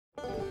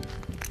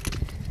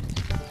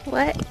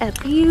What a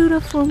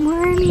beautiful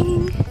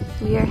morning.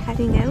 We are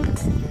heading out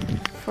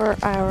for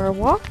our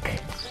walk.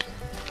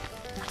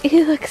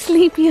 You look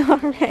sleepy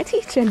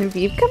already,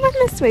 Genevieve. Come on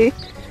this way.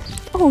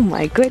 Oh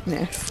my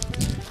goodness.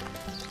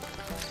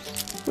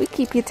 We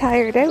keep you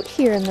tired out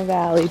here in the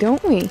valley,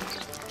 don't we?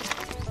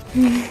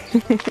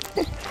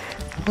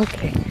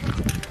 Okay.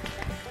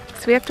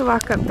 So we have to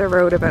walk up the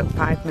road about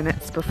 5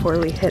 minutes before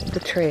we hit the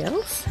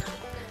trails.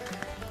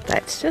 But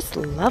it's just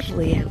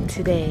lovely out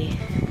today.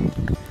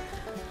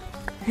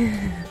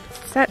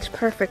 Such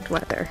perfect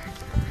weather.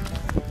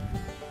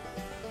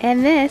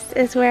 And this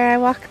is where I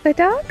walk the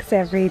dogs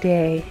every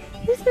day.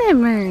 Isn't it,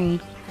 Murray?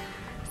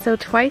 So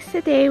twice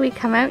a day we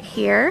come out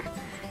here.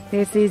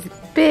 There's these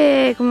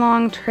big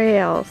long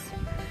trails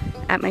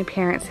at my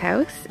parents'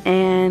 house,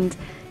 and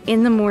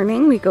in the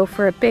morning we go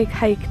for a big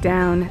hike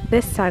down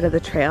this side of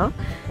the trail,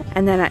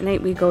 and then at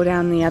night we go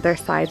down the other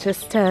side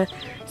just to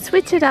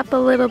switch it up a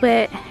little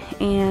bit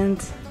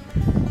and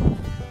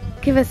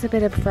give us a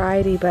bit of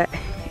variety. But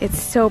it's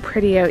so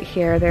pretty out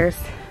here. There's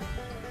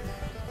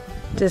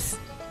just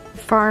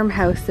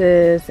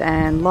farmhouses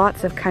and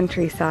lots of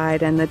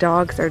countryside, and the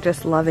dogs are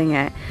just loving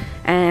it.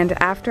 And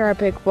after our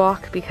big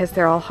walk, because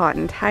they're all hot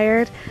and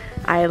tired,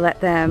 I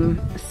let them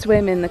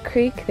swim in the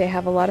creek. They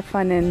have a lot of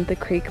fun in the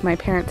creek. My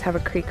parents have a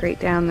creek right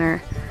down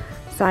their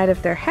side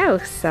of their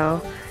house,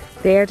 so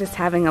they're just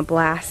having a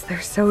blast.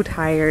 They're so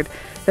tired.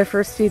 The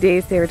first few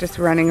days they were just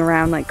running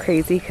around like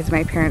crazy because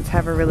my parents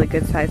have a really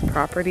good sized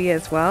property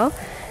as well.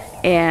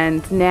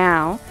 And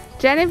now,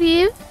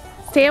 Genevieve,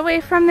 stay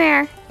away from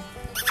there.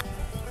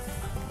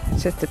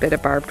 It's just a bit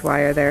of barbed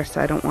wire there, so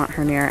I don't want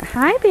her near it.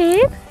 Hi,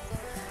 babe.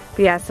 But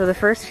yeah, so the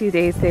first few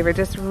days they were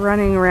just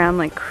running around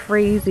like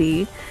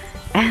crazy.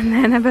 And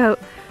then about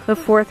the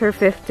 4th or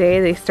 5th day,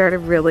 they started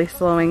really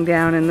slowing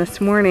down. And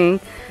this morning,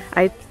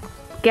 I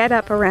get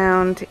up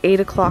around 8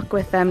 o'clock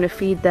with them to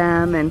feed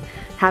them and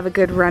have a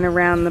good run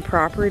around the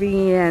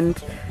property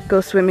and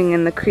go swimming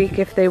in the creek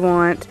if they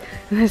want.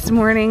 And this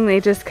morning, they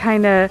just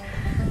kind of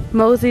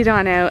moseyed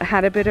on out,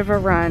 had a bit of a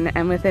run,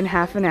 and within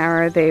half an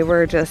hour, they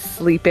were just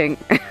sleeping.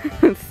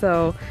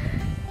 So,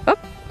 oh,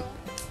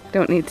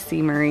 don't need to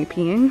see Murray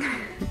peeing.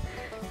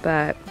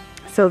 But,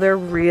 so they're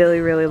really,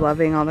 really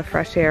loving all the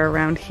fresh air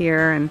around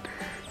here, and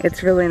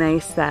it's really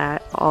nice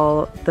that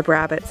all the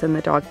rabbits and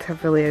the dogs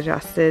have really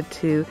adjusted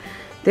to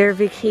their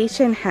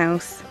vacation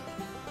house.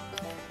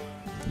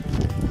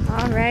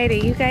 Alright, are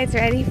you guys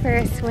ready for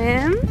a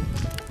swim?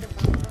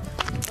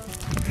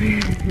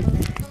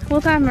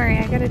 Hold on, Murray,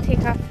 I gotta take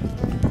off.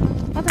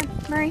 Hold on,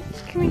 Murray,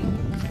 come here.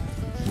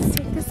 Let's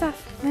take this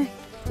off, Murray.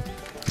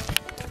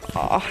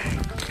 Oh,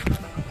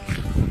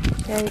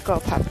 there you go,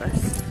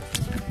 Papas.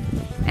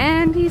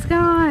 And he's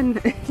gone.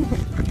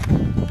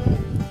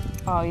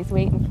 Oh, he's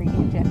waiting for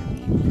you,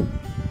 Genevieve.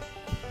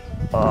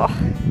 Oh,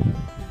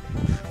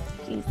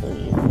 jeez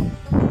Louise.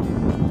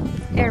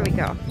 There we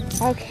go.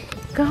 Okay,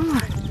 go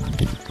on.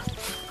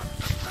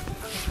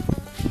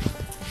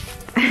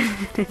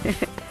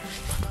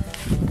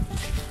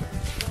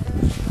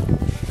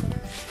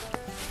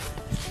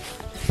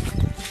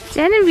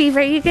 Genevieve,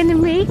 are you gonna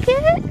make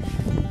it?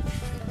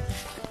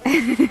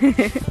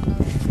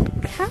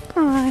 Come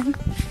on.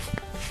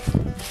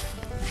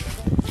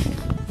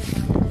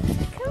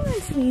 Come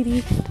on,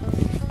 sweetie.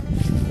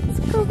 Let's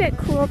go get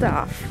cooled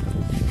off.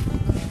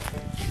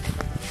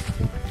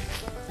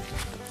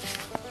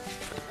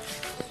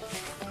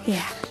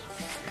 Yeah.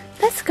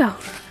 Let's go.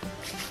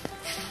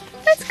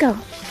 Let's go.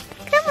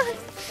 Come on.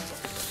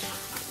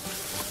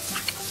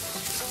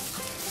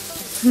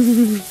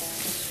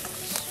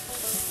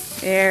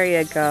 There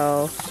you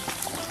go.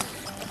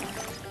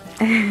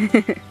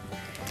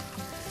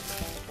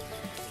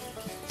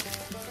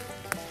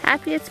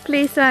 Happiest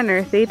place on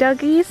earth, eh,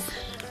 doggies?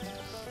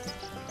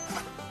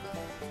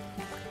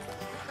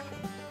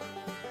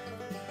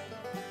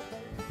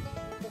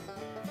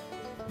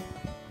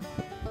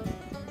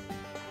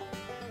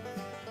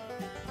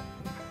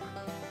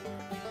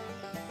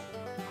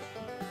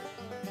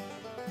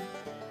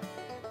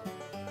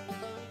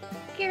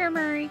 Get her,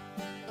 Murray.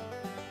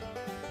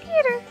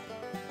 Get her.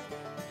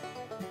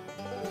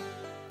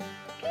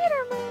 Get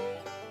her, Murray.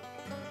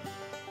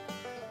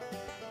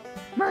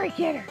 Murray,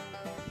 get her.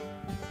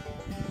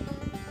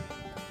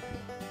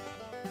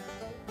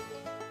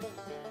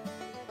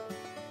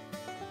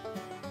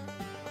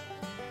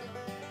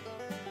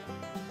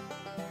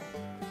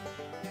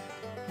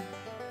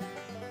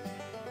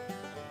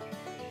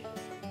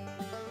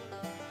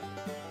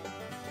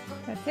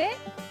 That's it?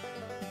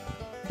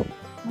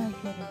 Murray,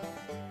 get her.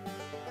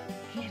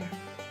 Get her.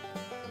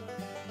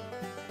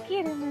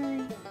 Get her,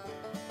 Murray.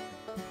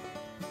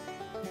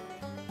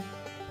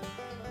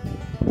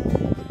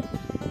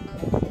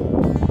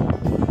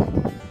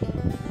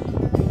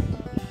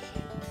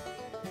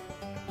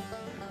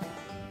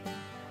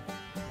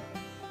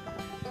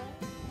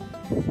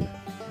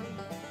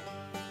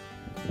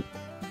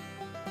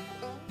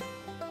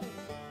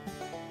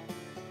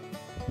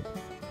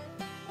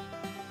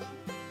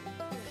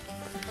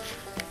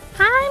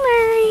 Hi,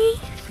 Murray.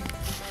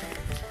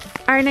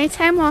 Our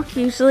nighttime walk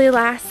usually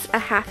lasts a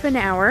half an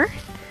hour,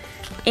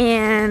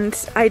 and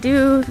I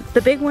do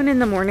the big one in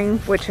the morning,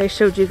 which I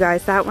showed you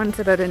guys. That one's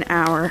about an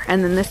hour,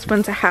 and then this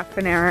one's a half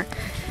an hour,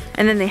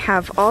 and then they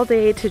have all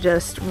day to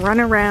just run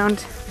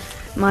around.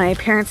 My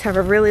parents have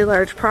a really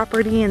large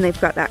property and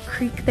they've got that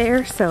creek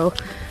there, so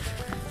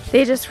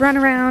they just run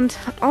around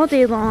all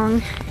day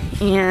long,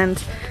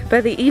 and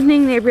by the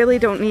evening they really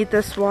don't need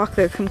this walk.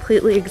 They're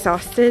completely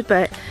exhausted,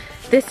 but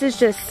this is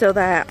just so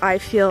that I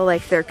feel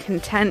like they're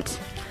content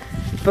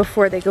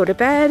before they go to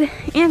bed,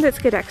 and it's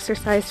good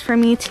exercise for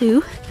me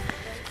too.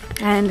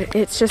 And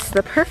it's just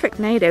the perfect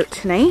night out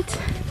tonight.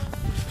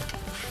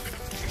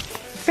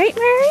 Right,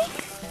 Murray?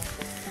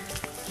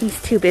 He's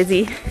too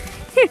busy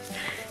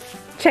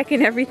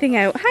checking everything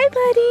out. Hi,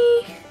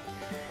 buddy.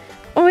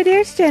 Oh,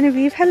 there's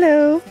Genevieve.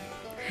 Hello.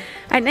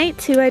 At night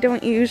too, I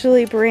don't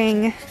usually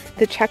bring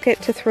the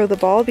Chuck-It to throw the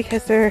ball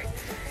because they're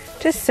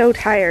just so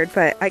tired,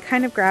 but I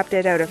kind of grabbed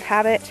it out of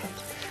habit.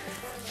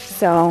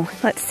 So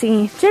let's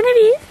see.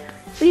 Genevieve,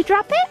 will you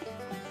drop it?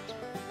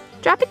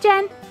 Drop it,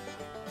 Jen.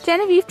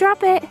 Genevieve,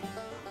 drop it.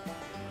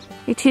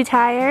 You too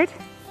tired?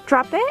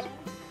 Drop it?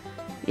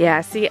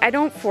 Yeah, see, I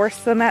don't force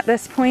them at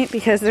this point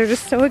because they're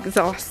just so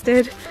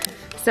exhausted.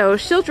 So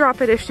she'll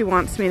drop it if she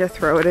wants me to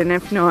throw it, and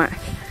if not,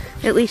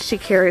 at least she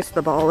carries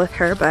the ball with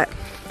her. But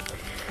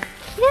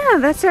yeah,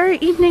 that's our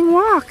evening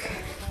walk.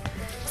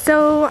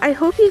 So I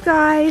hope you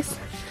guys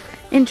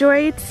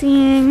enjoyed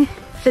seeing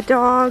the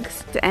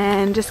dogs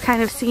and just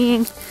kind of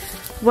seeing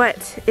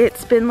what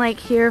it's been like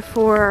here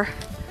for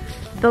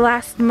the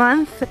last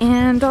month,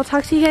 and I'll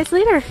talk to you guys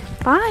later.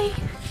 Bye.